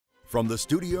From the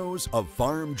studios of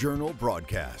Farm Journal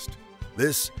Broadcast,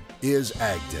 this is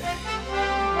AgDay.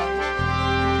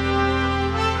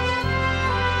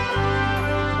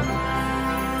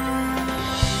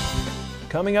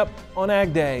 Coming up on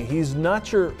AgDay, he's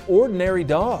not your ordinary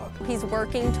dog. He's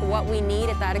working to what we need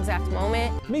at that exact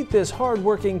moment. Meet this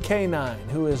hard-working canine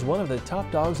who is one of the top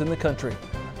dogs in the country.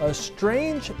 A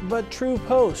strange but true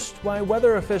post why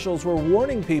weather officials were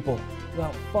warning people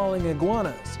about falling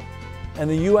iguanas. And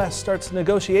the U.S. starts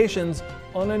negotiations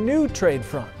on a new trade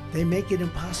front. They make it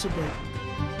impossible.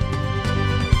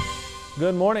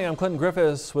 Good morning, I'm Clinton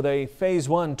Griffiths with a Phase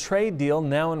 1 trade deal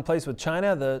now in place with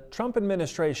China. The Trump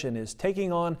administration is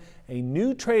taking on a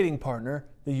new trading partner,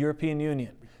 the European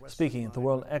Union. Speaking at the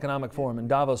World Economic Forum in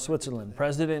Davos, Switzerland,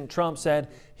 President Trump said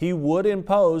he would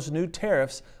impose new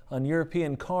tariffs on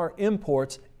European car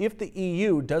imports if the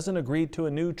EU doesn't agree to a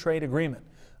new trade agreement.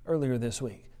 Earlier this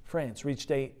week, France reached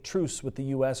a truce with the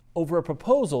U.S. over a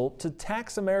proposal to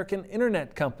tax American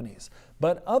internet companies,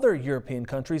 but other European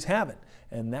countries haven't,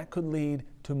 and that could lead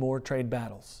to more trade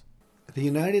battles. The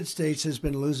United States has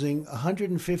been losing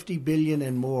 $150 billion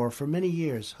and more for many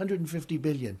years. $150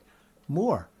 billion.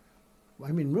 More.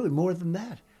 I mean, really more than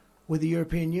that with the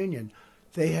European Union.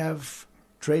 They have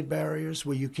trade barriers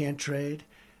where you can't trade.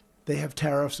 They have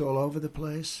tariffs all over the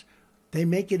place. They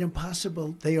make it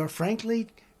impossible. They are, frankly,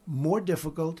 more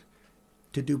difficult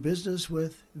to do business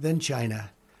with than China.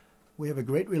 We have a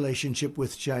great relationship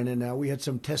with China now. We had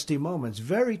some testy moments,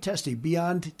 very testy,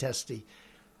 beyond testy.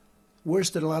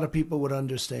 Worse than a lot of people would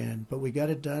understand, but we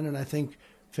got it done, and I think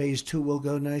Phase 2 will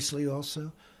go nicely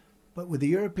also. But with the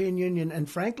European Union, and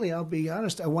frankly, I'll be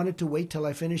honest, I wanted to wait till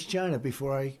I finished China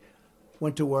before I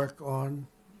went to work on,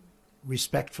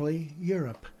 respectfully,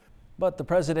 Europe. But the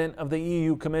president of the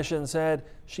EU Commission said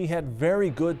she had very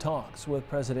good talks with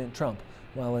President Trump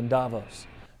while in Davos.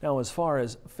 Now, as far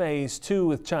as Phase 2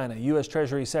 with China, U.S.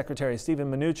 Treasury Secretary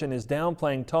Steven Mnuchin is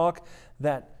downplaying talk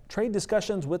that trade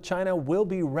discussions with China will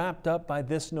be wrapped up by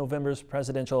this November's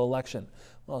presidential election.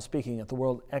 While speaking at the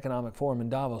World Economic Forum in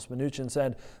Davos, Mnuchin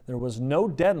said there was no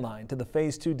deadline to the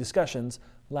Phase 2 discussions.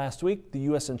 Last week, the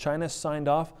U.S. and China signed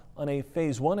off on a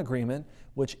Phase 1 agreement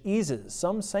which eases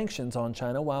some sanctions on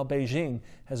China, while Beijing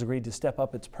has agreed to step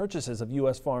up its purchases of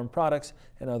U.S. farm products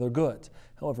and other goods.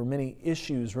 However, many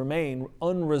issues remain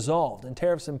unresolved, and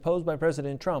tariffs imposed by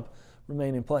President Trump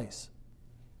remain in place.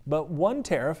 But one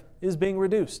tariff is being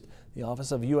reduced. The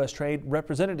Office of U.S. Trade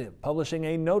Representative publishing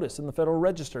a notice in the Federal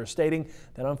Register stating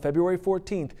that on February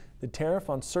 14th, the tariff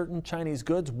on certain Chinese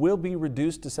goods will be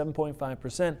reduced to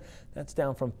 7.5%. That's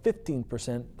down from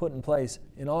 15% put in place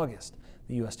in August.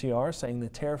 The USTR saying the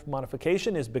tariff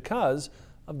modification is because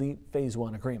of the Phase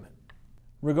 1 agreement.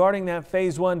 Regarding that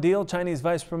Phase 1 deal, Chinese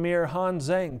Vice Premier Han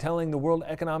Zheng telling the World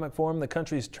Economic Forum the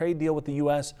country's trade deal with the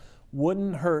U.S.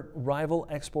 wouldn't hurt rival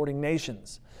exporting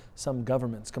nations. Some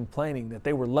governments complaining that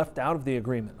they were left out of the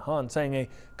agreement. Han saying a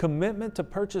commitment to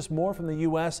purchase more from the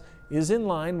U.S. is in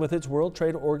line with its World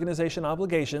Trade Organization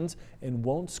obligations and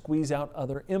won't squeeze out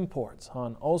other imports.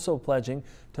 Han also pledging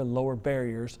to lower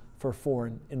barriers for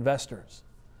foreign investors.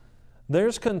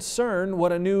 There's concern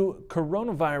what a new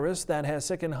coronavirus that has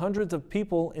sickened hundreds of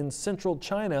people in central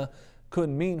China could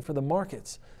mean for the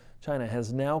markets. China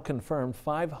has now confirmed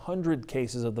 500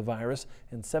 cases of the virus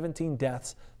and 17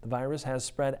 deaths. The virus has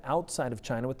spread outside of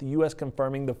China, with the U.S.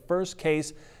 confirming the first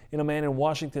case in a man in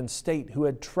Washington state who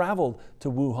had traveled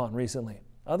to Wuhan recently.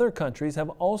 Other countries have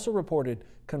also reported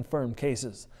confirmed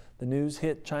cases. The news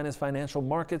hit China's financial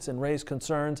markets and raised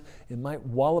concerns it might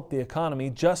wallop the economy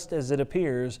just as it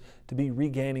appears to be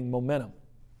regaining momentum.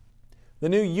 The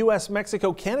new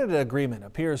U.S.-Mexico-Canada agreement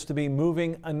appears to be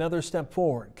moving another step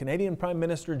forward. Canadian Prime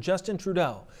Minister Justin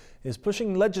Trudeau is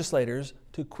pushing legislators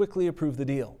to quickly approve the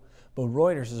deal. But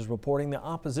Reuters is reporting the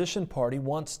opposition party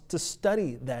wants to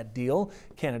study that deal.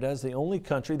 Canada is the only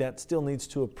country that still needs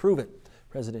to approve it.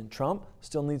 President Trump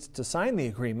still needs to sign the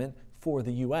agreement for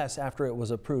the U.S. after it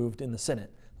was approved in the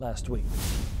Senate last week.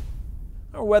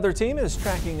 Our weather team is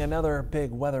tracking another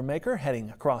big weather maker heading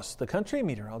across the country.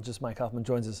 Meteorologist Mike Hoffman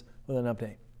joins us with an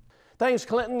update. Thanks,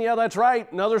 Clinton. Yeah, that's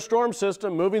right. Another storm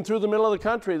system moving through the middle of the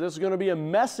country. This is going to be a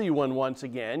messy one once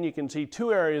again. You can see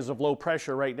two areas of low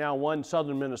pressure right now, one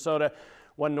southern Minnesota,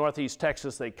 one northeast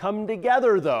Texas. They come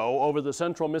together, though, over the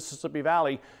central Mississippi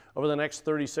Valley over the next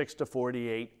 36 to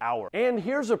 48 hours. And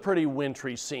here's a pretty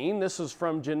wintry scene. This is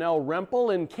from Janelle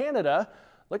Rempel in Canada.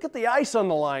 Look at the ice on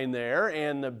the line there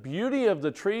and the beauty of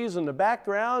the trees in the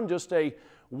background. Just a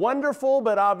wonderful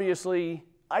but obviously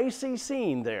icy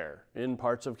scene there in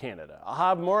parts of Canada. I'll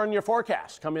have more on your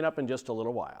forecast coming up in just a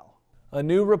little while. A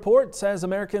new report says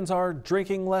Americans are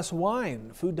drinking less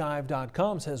wine.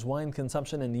 FoodDive.com says wine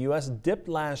consumption in the U.S. dipped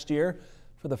last year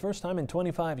for the first time in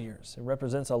 25 years. It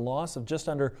represents a loss of just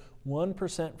under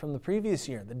 1% from the previous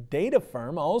year. The data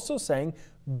firm also saying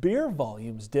beer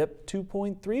volumes dipped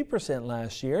 2.3%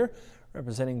 last year,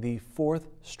 representing the fourth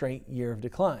straight year of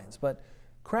declines. But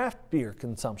craft beer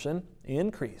consumption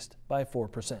increased by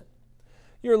 4%.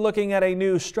 You're looking at a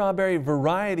new strawberry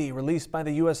variety released by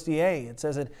the USDA. It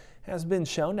says it has been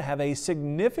shown to have a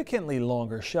significantly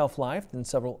longer shelf life than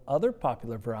several other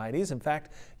popular varieties. In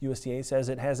fact, USDA says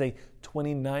it has a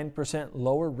 29%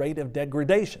 lower rate of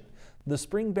degradation. The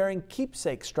spring-bearing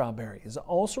keepsake strawberry is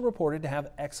also reported to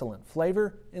have excellent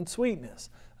flavor and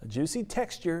sweetness, a juicy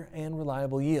texture, and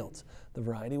reliable yields. The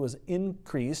variety was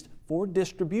increased for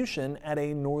distribution at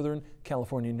a Northern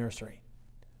California nursery.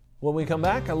 When we come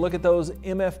back, I'll look at those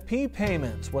MFP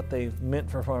payments, what they've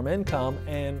meant for farm income,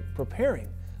 and preparing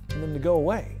for them to go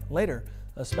away. Later,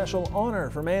 a special honor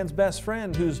for man's best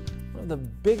friend, who's one of the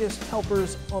biggest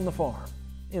helpers on the farm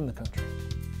in the country.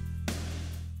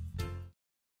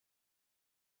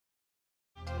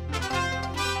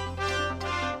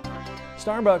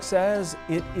 Starbucks says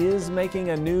it is making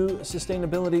a new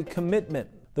sustainability commitment.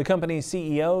 The company's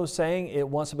CEO saying it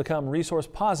wants to become resource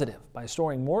positive by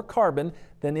storing more carbon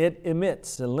than it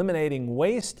emits, eliminating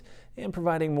waste, and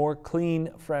providing more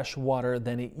clean, fresh water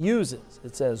than it uses.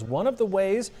 It says one of the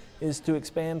ways is to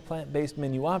expand plant-based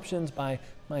menu options by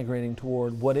migrating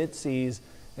toward what it sees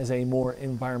as a more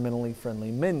environmentally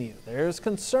friendly menu. There's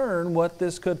concern what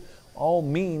this could all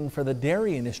mean for the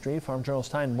dairy industry. Farm Journal's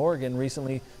Tyne Morgan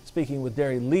recently speaking with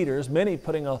dairy leaders, many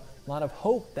putting a lot of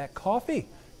hope that coffee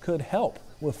could help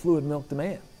with fluid milk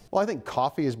demand. Well, I think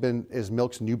coffee is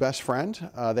milk's new best friend.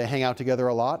 They hang out together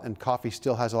a lot, and coffee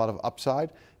still has a lot of upside.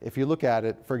 If you look at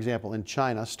it, for example, in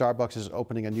China, Starbucks is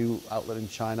opening a new outlet in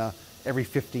China every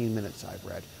 15 minutes, I've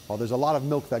read. Well, there's a lot of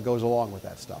milk that goes along with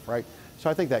that stuff, right? So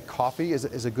I think that coffee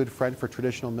is a good friend for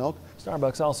traditional milk.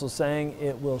 Starbucks also saying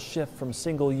it will shift from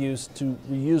single-use to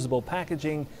reusable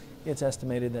packaging. It's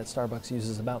estimated that Starbucks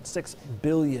uses about 6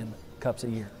 billion cups a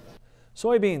year.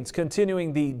 Soybeans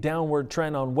continuing the downward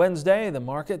trend on Wednesday. The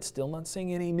market still not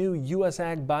seeing any new U.S.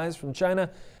 ag buys from China.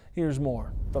 Here's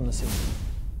more from the scene.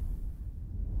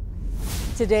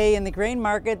 Today in the grain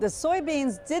market, the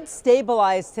soybeans did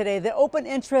stabilize today. The open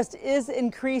interest is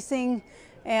increasing,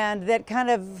 and that kind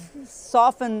of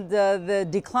softened the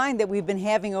decline that we've been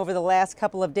having over the last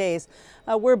couple of days.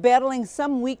 We're battling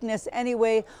some weakness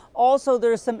anyway. Also,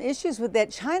 there's some issues with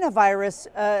that China virus,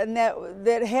 and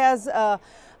that has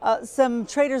some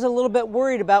traders a little bit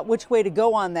worried about which way to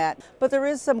go on that. But there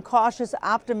is some cautious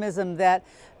optimism that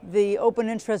the open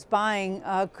interest buying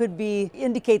could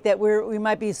indicate that we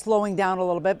might be slowing down a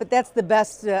little bit, but that's the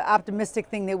best optimistic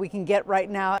thing that we can get right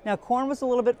now. Now, corn was a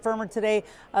little bit firmer today.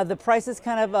 The prices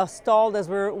kind of stalled as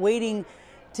we're waiting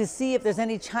to see if there's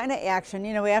any China action.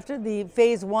 You know, after the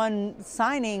phase 1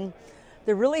 signing,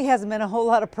 there really hasn't been a whole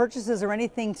lot of purchases or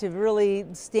anything to really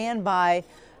stand by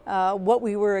what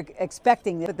we were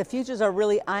expecting. But the futures are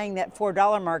really eyeing that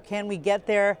 $4 mark. Can we get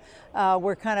there?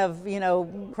 We're kind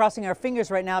of, crossing our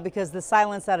fingers right now because the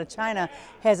silence out of China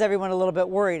has everyone a little bit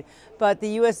worried. But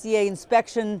the USDA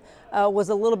inspection was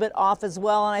a little bit off as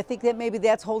well, and I think that maybe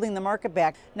that's holding the market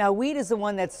back. Now, wheat is the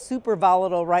one that's super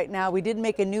volatile right now. We did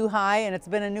make a new high, and it's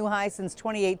been a new high since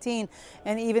 2018,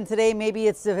 and even today maybe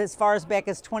it's as far as back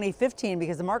as 2015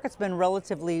 because the market's been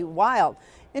relatively wild.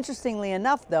 Interestingly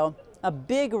enough, though, a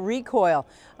big recoil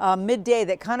midday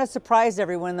that kind of surprised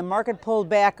everyone. The market pulled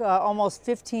back almost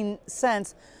 15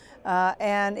 cents,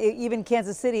 and even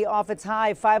Kansas City off its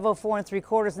high 5.04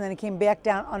 3/4, and then it came back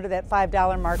down under that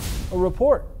 $5 mark. A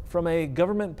report from a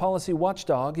government policy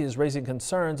watchdog is raising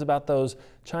concerns about those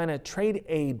China trade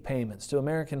aid payments to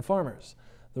American farmers.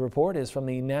 The report is from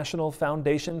the National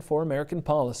Foundation for American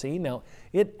Policy. Now,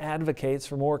 it advocates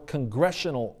for more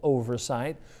congressional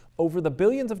oversight over the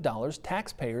billions of dollars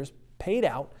taxpayers paid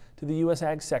out to the U.S.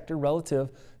 ag sector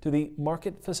relative to the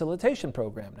market facilitation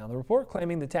program. Now, the report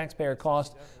claiming the taxpayer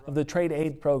cost of the trade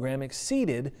aid program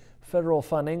exceeded federal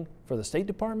funding for the State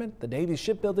Department, the Navy's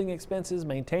shipbuilding expenses,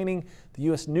 maintaining the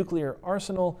U.S. nuclear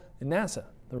arsenal, and NASA.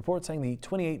 The report saying the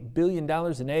 $28 billion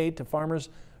in aid to farmers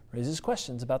raises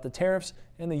questions about the tariffs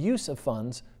and the use of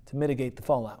funds to mitigate the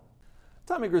fallout.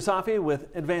 Tommy Grisafi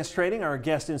with Advanced Trading, our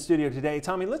guest in studio today.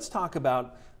 Tommy, let's talk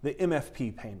about the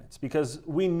MFP payments, because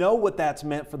we know what that's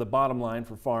meant for the bottom line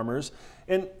for farmers.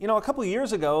 And, a couple of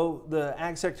years ago, the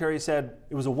Ag Secretary said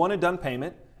it was a one and done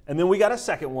payment, and then we got a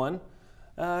second one.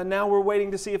 Now we're waiting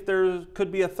to see if there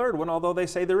could be a third one, although they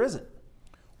say there isn't.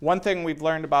 One thing we've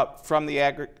learned about from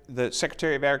the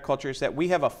Secretary of Agriculture is that we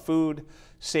have a food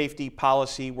safety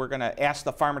policy. We're going to ask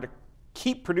the farmer to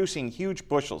keep producing huge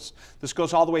bushels. This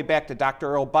goes all the way back to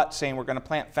Dr. Earl Butt saying we're going to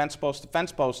plant fence post to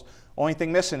fence post. Only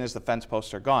thing missing is the fence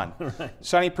posts are gone. Right.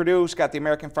 Sonny Perdue's got the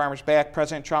American farmers back.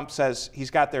 President Trump says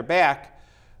he's got their back.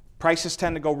 Prices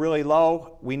tend to go really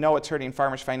low. We know it's hurting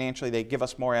farmers financially. They give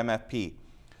us more MFP.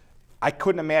 I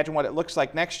couldn't imagine what it looks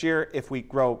like next year if we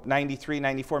grow 93,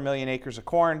 94 million acres of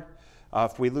corn.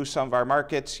 If we lose some of our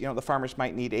markets, you know, the farmers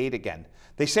might need aid again.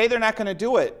 They say they're not going to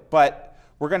do it, but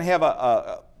we're going to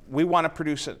have we want to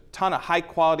produce a ton of high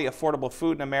quality, affordable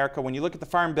food in America. When you look at the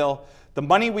Farm Bill, the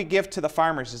money we give to the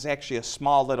farmers is actually a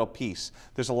small little piece.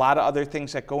 There's a lot of other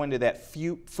things that go into that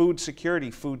food security,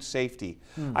 food safety.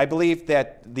 I believe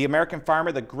that the American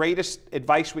farmer, the greatest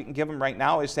advice we can give them right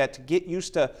now is that to get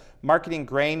used to marketing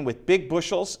grain with big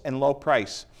bushels and low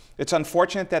price. It's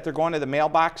unfortunate that they're going to the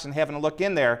mailbox and having to look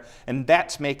in there, and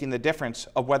that's making the difference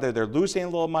of whether they're losing a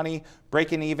little money,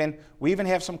 breaking even. We even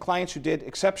have some clients who did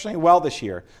exceptionally well this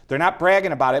year. They're not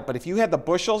bragging about it, but if you had the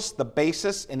bushels, the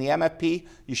basis, and the MFP,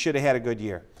 you should have had a good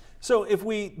year. So if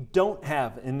we don't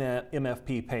have an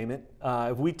MFP payment,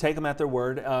 if we take them at their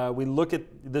word, we look at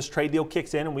this trade deal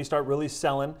kicks in and we start really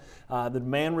selling, the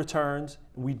demand returns,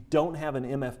 we don't have an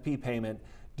MFP payment,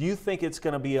 do you think it's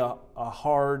going to be a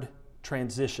hard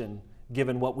transition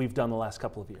given what we've done the last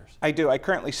couple of years? I do. I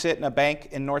currently sit in a bank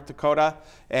in North Dakota,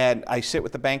 and I sit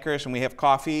with the bankers and we have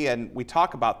coffee and we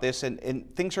talk about this, and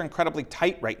things are incredibly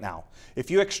tight right now. If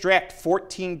you extract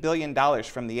 $14 billion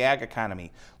from the ag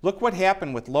economy, look what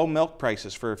happened with low milk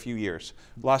prices for a few years.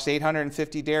 Lost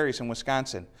 850 dairies in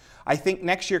Wisconsin. I think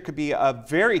next year could be a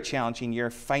very challenging year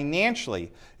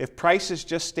financially if prices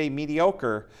just stay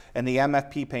mediocre and the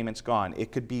MFP payment's gone.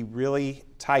 It could be really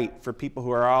tight for people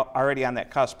who are already on that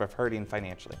cusp of hurting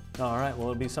financially. All right, well,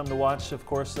 it'll be something to watch. Of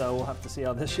course, we'll have to see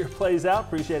how this year plays out.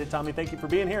 Appreciate it, Tommy. Thank you for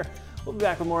being here. We'll be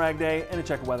back with more Ag Day and a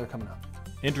check of weather coming up.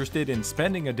 Interested in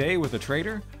spending a day with a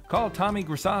trader? Call Tommy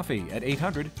Grisafi at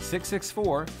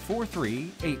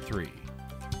 800-664-4383.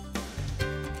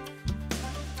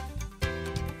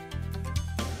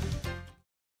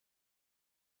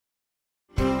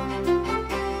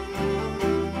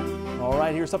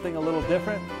 Here's something a little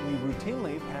different. We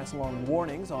routinely pass along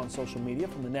warnings on social media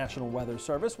from the National Weather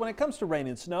Service when it comes to rain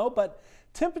and snow, but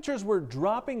temperatures were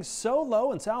dropping so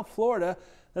low in South Florida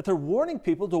that they're warning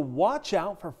people to watch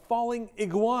out for falling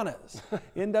iguanas.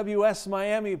 NWS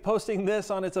Miami posting this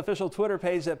on its official Twitter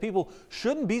page that people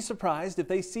shouldn't be surprised if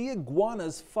they see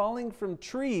iguanas falling from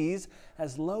trees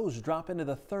as lows drop into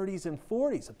the 30s and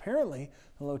 40s. Apparently,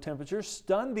 the low temperatures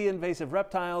stunned the invasive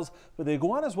reptiles, but the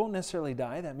iguanas won't necessarily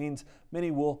die. That means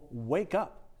many will wake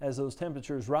up as those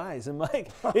temperatures rise. And Mike,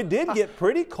 it did get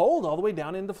pretty cold all the way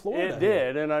down into Florida. It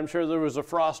did, and I'm sure there was a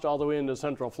frost all the way into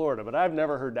Central Florida, but I've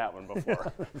never heard that one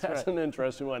before. That's an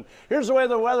interesting one. Here's the way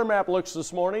the weather map looks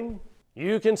this morning.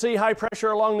 You can see high pressure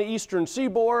along the eastern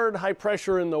seaboard, high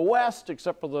pressure in the west,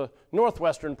 except for the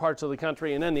northwestern parts of the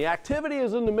country, and then the activity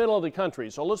is in the middle of the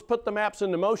country. So let's put the maps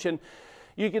into motion.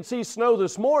 You can see snow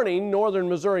this morning, northern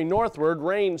Missouri northward,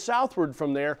 rain southward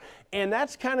from there, and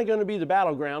that's kind of going to be the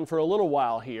battleground for a little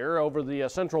while here over the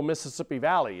central Mississippi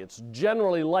Valley. It's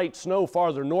generally light snow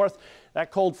farther north.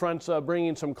 That cold front's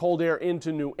bringing some cold air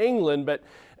into New England, but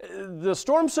the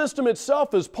storm system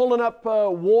itself is pulling up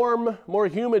warm, more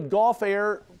humid Gulf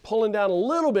air, pulling down a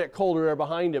little bit colder air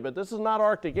behind it, but this is not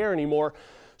Arctic air anymore.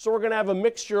 So we're going to have a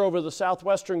mixture over the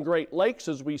southwestern Great Lakes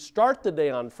as we start the day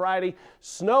on Friday.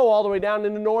 Snow all the way down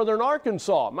into northern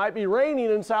Arkansas. It might be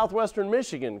raining in southwestern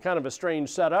Michigan. Kind of a strange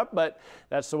setup, but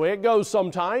that's the way it goes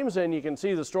sometimes. And you can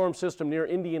see the storm system near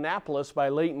Indianapolis by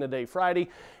late in the day Friday.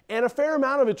 And a fair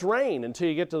amount of it's rain until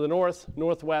you get to the north,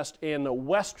 northwest, and the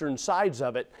western sides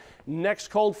of it. Next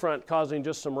cold front causing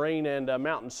just some rain and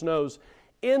mountain snows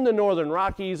in the northern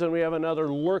Rockies. And we have another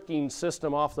lurking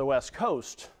system off the west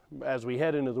coast as we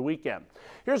head into the weekend.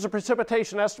 Here's the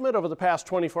precipitation estimate over the past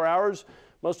 24 hours.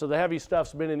 Most of the heavy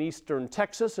stuff's been in eastern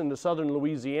Texas into southern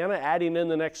Louisiana, adding in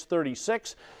the next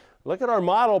 36. Look at our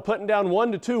model putting down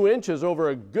 1 to 2 inches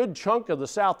over a good chunk of the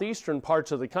southeastern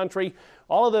parts of the country.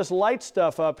 All of this light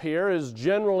stuff up here is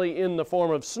generally in the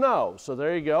form of snow. So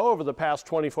there you go, over the past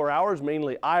 24 hours,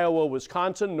 mainly Iowa,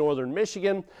 Wisconsin, northern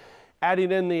Michigan.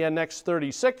 Adding in the next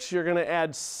 36, you're going to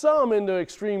add some into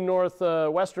extreme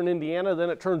northwestern Indiana, then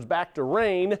it turns back to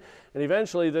rain, and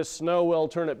eventually this snow will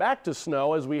turn it back to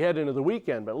snow as we head into the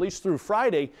weekend. But at least through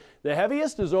Friday, the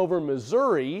heaviest is over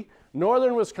Missouri,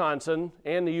 northern Wisconsin,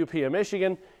 and the UP of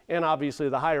Michigan. and obviously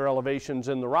the higher elevations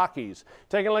in the Rockies.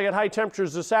 Taking a look at high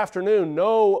temperatures this afternoon,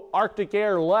 no Arctic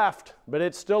air left, but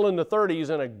it's still in the 30s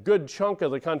in a good chunk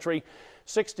of the country.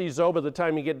 60s though by the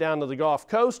time you get down to the Gulf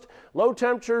Coast. Low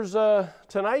temperatures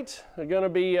tonight are going to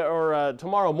be, or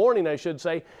tomorrow morning I should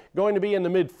say, going to be in the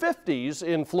mid-50s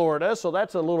in Florida, so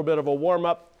that's a little bit of a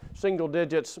warm-up. Single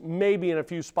digits maybe in a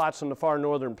few spots in the far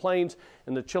northern plains,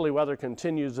 and the chilly weather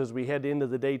continues as we head into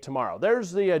the day tomorrow.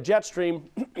 There's the jet stream.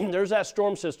 There's that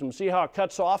storm system. See how it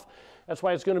cuts off? That's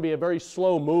why it's going to be a very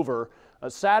slow mover.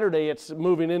 Saturday it's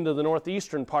moving into the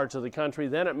northeastern parts of the country,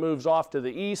 then it moves off to the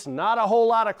east. Not a whole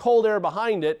lot of cold air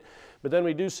behind it, but then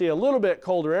we do see a little bit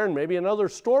colder air and maybe another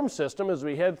storm system as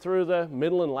we head through the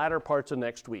middle and latter parts of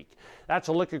next week. That's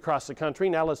a look across the country.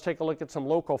 Now let's take a look at some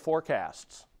local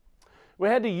forecasts. We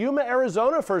head to Yuma,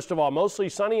 Arizona, first of all. Mostly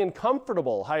sunny and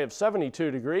comfortable, high of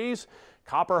 72 degrees.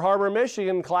 Copper Harbor,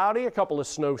 Michigan, cloudy, a couple of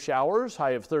snow showers,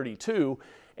 high of 32.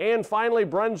 And finally,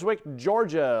 Brunswick,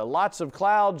 Georgia, lots of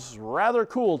clouds, rather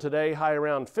cool today, high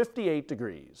around 58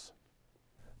 degrees.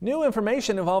 New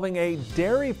information involving a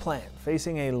dairy plant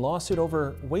facing a lawsuit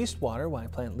over wastewater. Why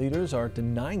plant leaders are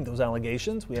denying those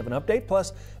allegations. We have an update,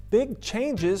 plus big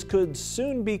changes could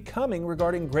soon be coming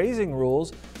regarding grazing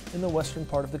rules in the western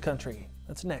part of the country.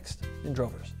 That's next in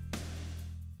Drovers.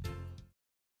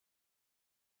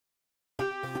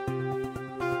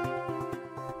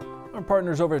 Our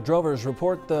partners over at Drovers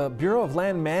report the Bureau of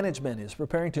Land Management is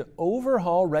preparing to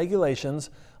overhaul regulations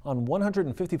on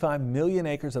 155 million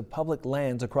acres of public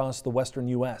lands across the western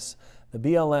U.S. The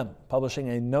BLM publishing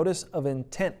a notice of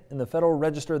intent in the Federal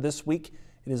Register this week.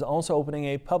 It is also opening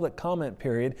a public comment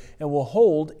period and will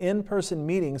hold in-person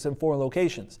meetings in 4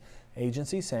 locations.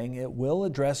 Agency saying it will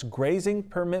address grazing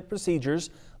permit procedures,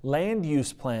 land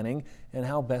use planning, and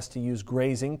how best to use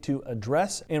grazing to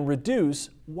address and reduce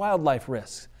wildlife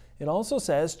risks. It also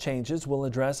says changes will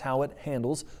address how it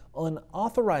handles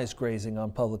unauthorized grazing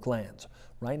on public lands.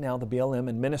 Right now, the BLM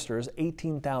administers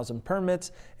 18,000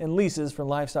 permits and leases for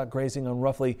livestock grazing on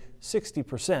roughly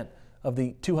 60% of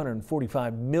the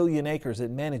 245 million acres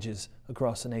it manages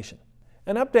across the nation.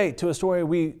 An update to a story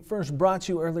we first brought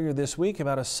you earlier this week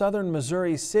about a southern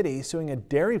Missouri city suing a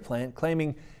dairy plant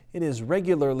claiming it is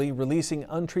regularly releasing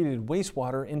untreated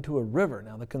wastewater into a river.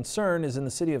 Now, the concern is in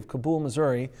the city of Kabul,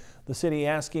 Missouri. The city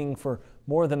asking for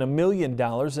more than $1 million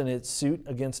in its suit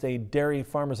against a Dairy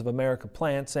Farmers of America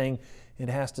plant, saying it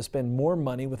has to spend more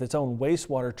money with its own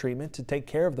wastewater treatment to take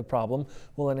care of the problem.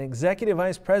 Well, an executive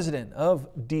vice president of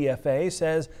DFA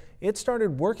says it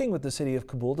started working with the city of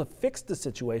Kabul to fix the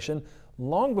situation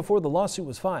long before the lawsuit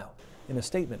was filed. In a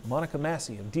statement, Monica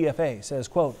Massey of DFA says,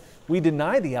 quote, "We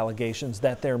deny the allegations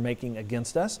that they're making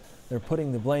against us. They're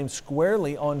putting the blame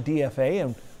squarely on DFA,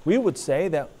 and we would say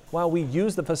that while we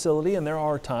use the facility and there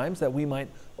are times that we might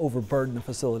overburden the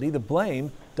facility, the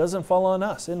blame doesn't fall on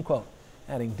us," end quote.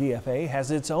 Adding DFA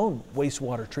has its own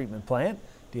wastewater treatment plant.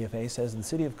 DFA says the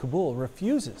city of Kabul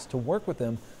refuses to work with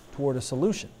them toward a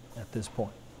solution at this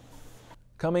point.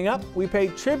 Coming up, we pay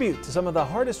tribute to some of the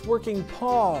hardest working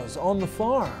paws on the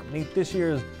farm. Meet this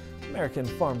year's American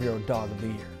Farm Bureau Dog of the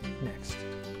Year next.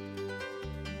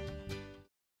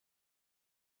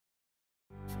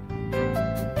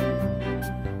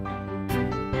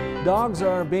 Dogs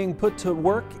are being put to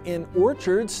work in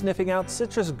orchards sniffing out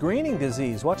citrus greening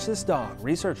disease. Watch this dog.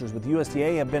 Researchers with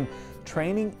USDA have been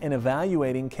training and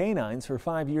evaluating canines for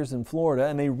 5 years in Florida,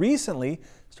 and they recently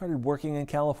started working in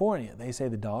California. They say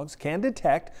the dogs can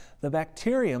detect the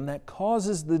bacterium that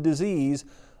causes the disease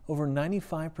over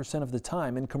 95% of the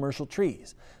time in commercial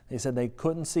trees. They said they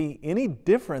couldn't see any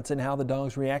difference in how the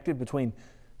dogs reacted between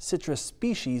citrus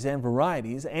species and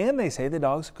varieties, and they say the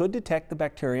dogs could detect the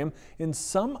bacterium in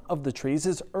some of the trees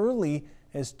as early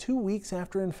as 2 weeks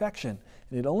after infection.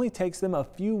 And it only takes them a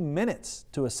few minutes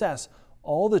to assess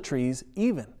all the trees,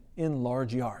 even in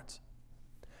large yards.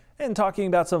 And talking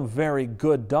about some very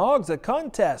good dogs, a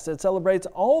contest that celebrates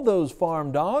all those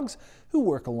farm dogs who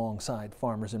work alongside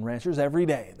farmers and ranchers every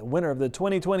day. The winner of the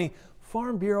 2020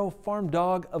 Farm Bureau Farm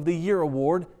Dog of the Year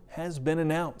Award has been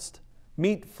announced.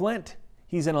 Meet Flint.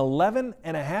 He's an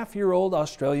 11-and-a-half-year-old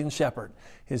Australian Shepherd.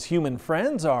 His human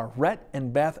friends are Rhett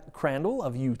and Beth Crandall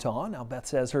of Utah. Now, Beth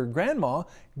says her grandma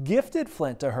gifted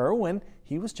Flint to her when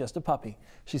he was just a puppy.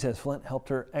 She says Flint helped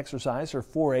her exercise her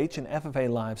 4-H and FFA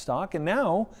livestock and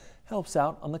now helps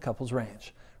out on the couple's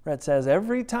ranch. Rhett says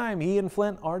every time he and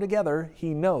Flint are together,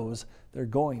 he knows they're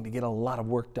going to get a lot of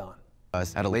work done.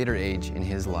 At a later age in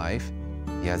his life,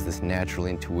 he has this natural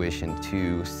intuition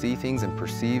to see things and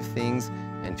perceive things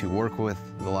and to work with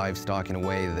the livestock in a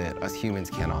way that us humans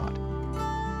cannot.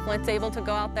 Flint's able to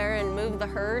go out there and move the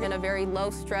herd in a very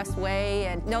low-stress way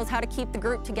and knows how to keep the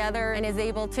group together and is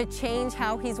able to change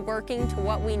how he's working to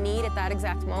what we need at that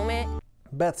exact moment.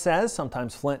 Beth says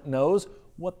sometimes Flint knows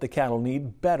what the cattle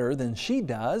need better than she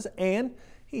does, and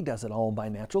he does it all by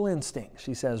natural instinct.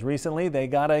 She says recently they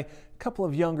got a couple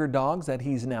of younger dogs that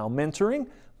he's now mentoring,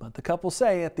 but the couple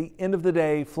say at the end of the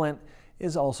day, Flint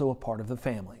is also a part of the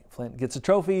family. Flint gets a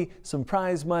trophy, some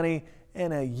prize money,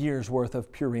 and a year's worth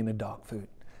of Purina dog food.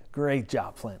 Great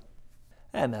job, Flint.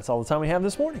 And that's all the time we have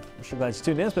this morning. We're so glad you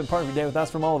tuned in. It's been part of your day with us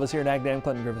from all of us here at AgDay. I'm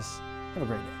Clinton Griffiths. Have a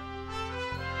great day.